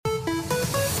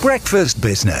Breakfast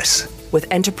Business with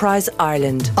Enterprise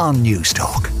Ireland on News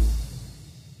Talk.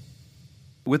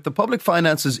 With the public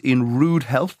finances in rude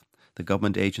health, the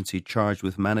government agency charged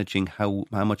with managing how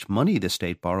much money the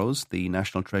state borrows, the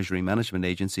National Treasury Management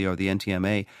Agency, or the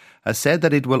NTMA, has said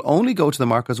that it will only go to the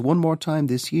markets one more time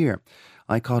this year.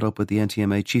 I caught up with the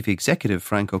NTMA Chief Executive,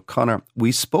 Frank O'Connor.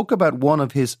 We spoke about one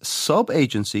of his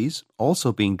sub-agencies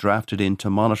also being drafted in to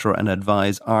monitor and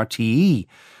advise RTE.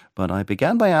 But I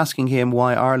began by asking him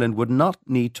why Ireland would not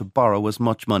need to borrow as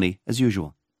much money as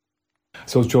usual.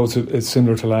 So, Joe, it's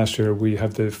similar to last year. We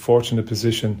have the fortunate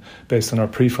position, based on our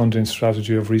pre-funding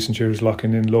strategy of recent years,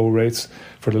 locking in low rates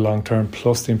for the long term,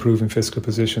 plus the improving fiscal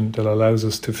position that allows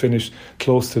us to finish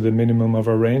close to the minimum of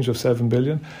our range of 7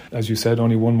 billion. As you said,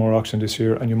 only one more auction this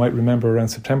year. And you might remember around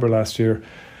September last year,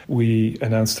 we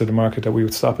announced to the market that we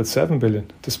would stop at 7 billion,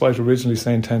 despite originally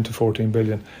saying 10 to 14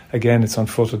 billion. Again, it's on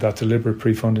foot of that deliberate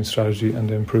pre-funding strategy and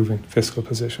the improving fiscal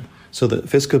position. So the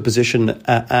fiscal position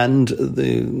and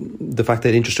the fact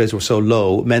that interest rates were so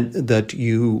low meant that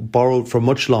you borrowed for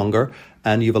much longer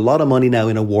and you have a lot of money now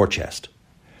in a war chest.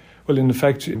 Well, in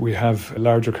effect, we have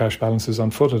larger cash balances on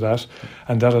foot of that,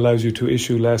 and that allows you to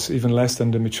issue less, even less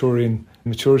than the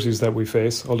maturities that we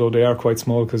face, although they are quite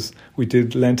small because we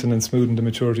did lengthen and smoothen the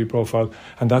maturity profile,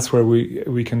 and that's where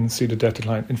we can see the debt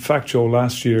decline. In fact, Joe,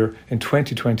 last year, in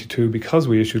 2022, because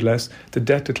we issued less, the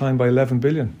debt declined by 11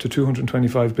 billion to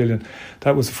 225 billion.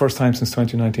 That was the first time since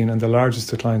 2019 and the largest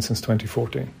decline since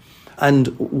 2014. And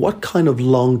what kind of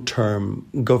long-term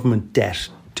government debt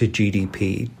to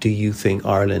GDP do you think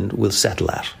Ireland will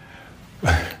settle at?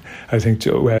 I think,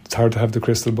 Joe, it's hard to have the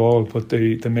crystal ball, but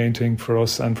the main thing for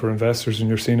us and for investors, and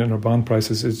you're seeing it in our bond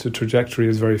prices, is the trajectory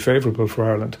is very favourable for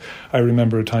Ireland. I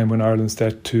remember a time when Ireland's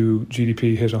debt to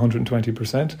GDP hit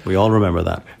 120%. We all remember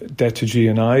that. Debt to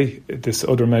GNI, this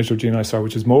other measure, GNI,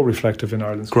 which is more reflective in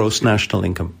Ireland's gross national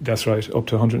income. That's right, up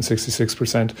to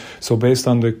 166%. So based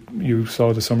on you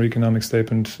saw the summer economic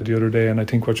statement the other day, and I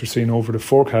think what you're seeing over the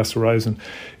forecast horizon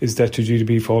is debt to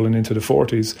GDP falling into the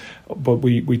 40s. But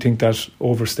we think that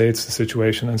overstates the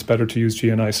situation, and it's better to use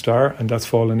GNI star, and that's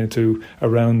fallen into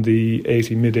around the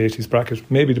mid-80s bracket.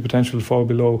 Maybe the potential to fall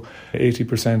below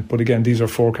 80%, but again, these are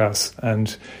forecasts,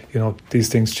 and these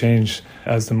things change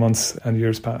as the months and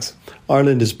years pass.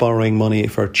 Ireland is borrowing money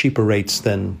for cheaper rates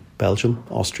than Belgium,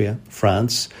 Austria,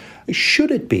 France. Should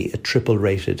it be a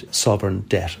triple-rated sovereign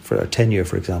debt for a 10-year,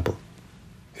 for example?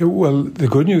 Well, the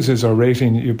good news is our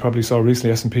rating. You probably saw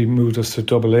recently S&P moved us to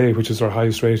AA, which is our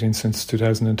highest rating since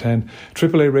 2010.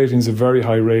 AAA rating is a very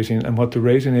high rating, and what the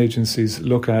rating agencies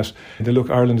look at, they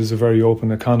look Ireland is a very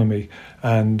open economy,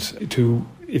 and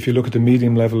if you look at the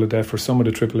medium level of debt for some of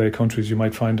the AAA countries, you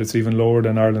might find it's even lower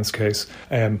than Ireland's case,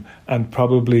 and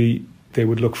probably they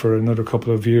would look for another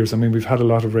couple of years. I mean, we've had a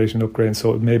lot of rating upgrades,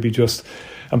 so it may be just...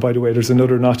 And by the way, there's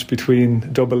another notch between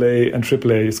AA and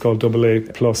AAA. It's called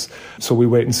AA+. So we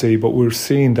wait and see. But we're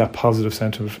seeing that positive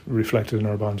sentiment reflected in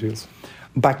our bond yields.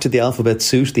 Back to the alphabet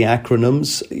soup, the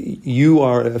acronyms. You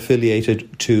are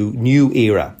affiliated to New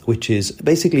Era, which is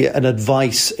basically an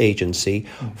advice agency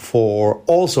for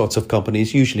all sorts of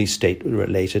companies, usually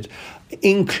state-related.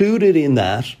 Included in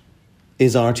that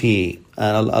is RTE.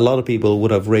 And a lot of people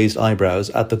would have raised eyebrows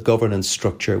at the governance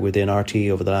structure within RTE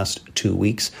over the last 2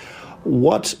 weeks.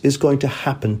 What is going to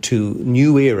happen to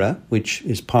New Era, which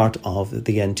is part of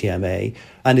the NTMA,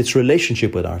 and its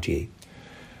relationship with RTE?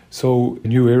 So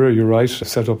New Era, you're right,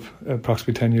 set up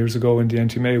approximately 10 years ago in the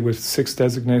NTMA with 6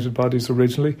 designated bodies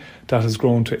originally. That has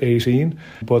grown to 18,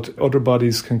 but other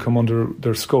bodies can come under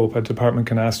their scope. A department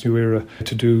can ask New Era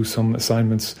to do some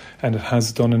assignments, and it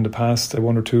has done in the past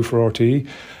 1 or 2 for RTE.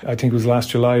 I think it was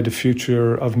last July the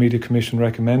Future of Media Commission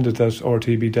recommended that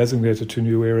RTE be designated to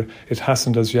New Era. It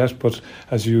hasn't as yet, but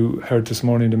as you heard this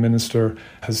morning, the Minister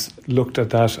has looked at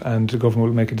that, and the government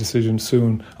will make a decision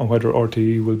soon on whether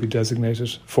RTE will be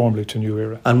designated formally to New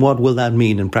Era. And what will that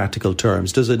mean in practical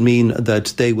terms? Does it mean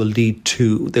that they will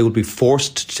be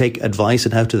forced to take advice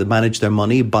on how to manage their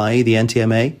money by the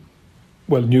NTMA?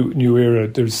 Well, New Era,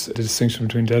 there's a distinction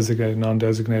between designated and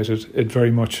non-designated. It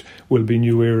very much will be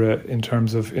New Era in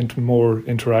terms of more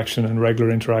interaction and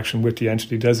regular interaction with the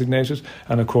entity designated,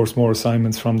 and of course more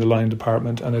assignments from the line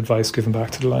department and advice given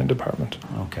back to the line department.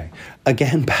 Okay.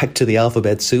 Again, back to the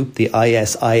alphabet soup, the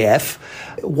ISIF.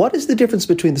 What is the difference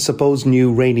between the supposed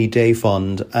new rainy day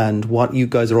fund and what you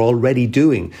guys are already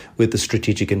doing with the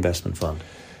Strategic Investment Fund?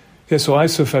 Yeah, so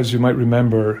ISIF, as you might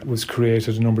remember, was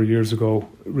created a number of years ago,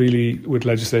 really with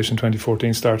legislation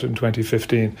 2014, started in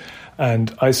 2015.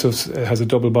 And ISIF has a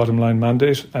double bottom line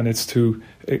mandate, and it's to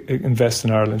invest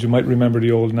in Ireland. You might remember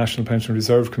the old National Pension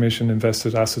Reserve Commission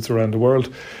invested assets around the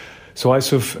world. So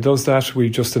ISOF does that. We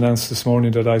just announced this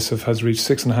morning that ISOF has reached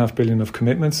 $6.5 billion of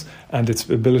commitments, and its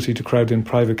ability to crowd in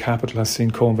private capital has seen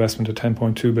co-investment of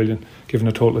 $10.2 billion, given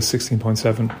a total of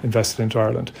 $16.7 invested into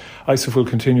Ireland. ISOF will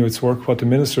continue its work. What the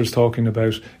Minister is talking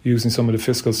about, using some of the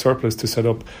fiscal surplus to set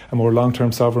up a more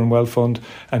long-term sovereign wealth fund,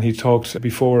 and he talked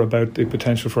before about the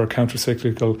potential for a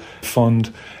counter-cyclical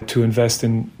fund to invest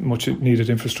in much needed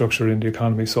infrastructure in the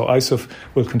economy. So ISOF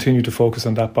will continue to focus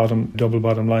on that double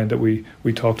bottom line that we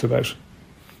talked about.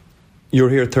 You're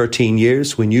here 13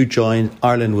 years. When you joined,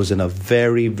 Ireland was in a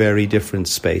very, very different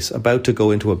space, about to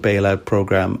go into a bailout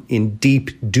programme in deep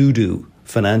doo-doo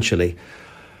financially.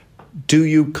 Do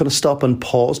you kind of stop and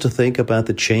pause to think about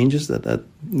the changes that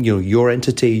your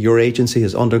entity, your agency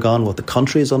has undergone, what the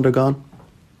country has undergone?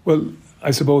 Well, I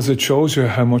suppose it shows you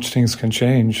how much things can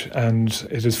change, and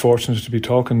it is fortunate to be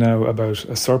talking now about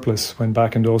a surplus when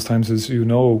back in those times, as you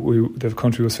know, the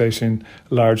country was facing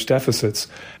large deficits.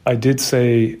 I did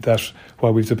say that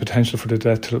while we've the potential for the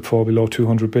debt to fall below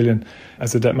 200 billion,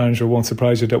 as a debt manager, it won't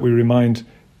surprise you that we remind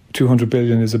 200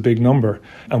 billion is a big number,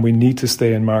 and we need to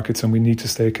stay in markets and we need to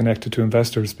stay connected to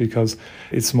investors, because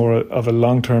it's more of a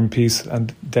long-term piece,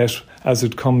 and debt as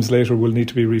it comes later will need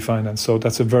to be refinanced. So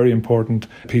that's a very important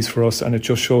piece for us, and it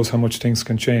just shows how much things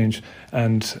can change,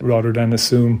 and rather than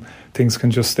assume things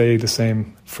can just stay the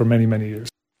same for many, many years.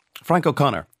 Frank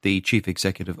O'Connor, the Chief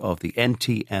Executive of the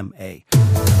NTMA.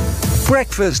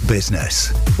 Breakfast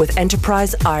Business with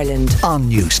Enterprise Ireland on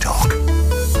Newstalk.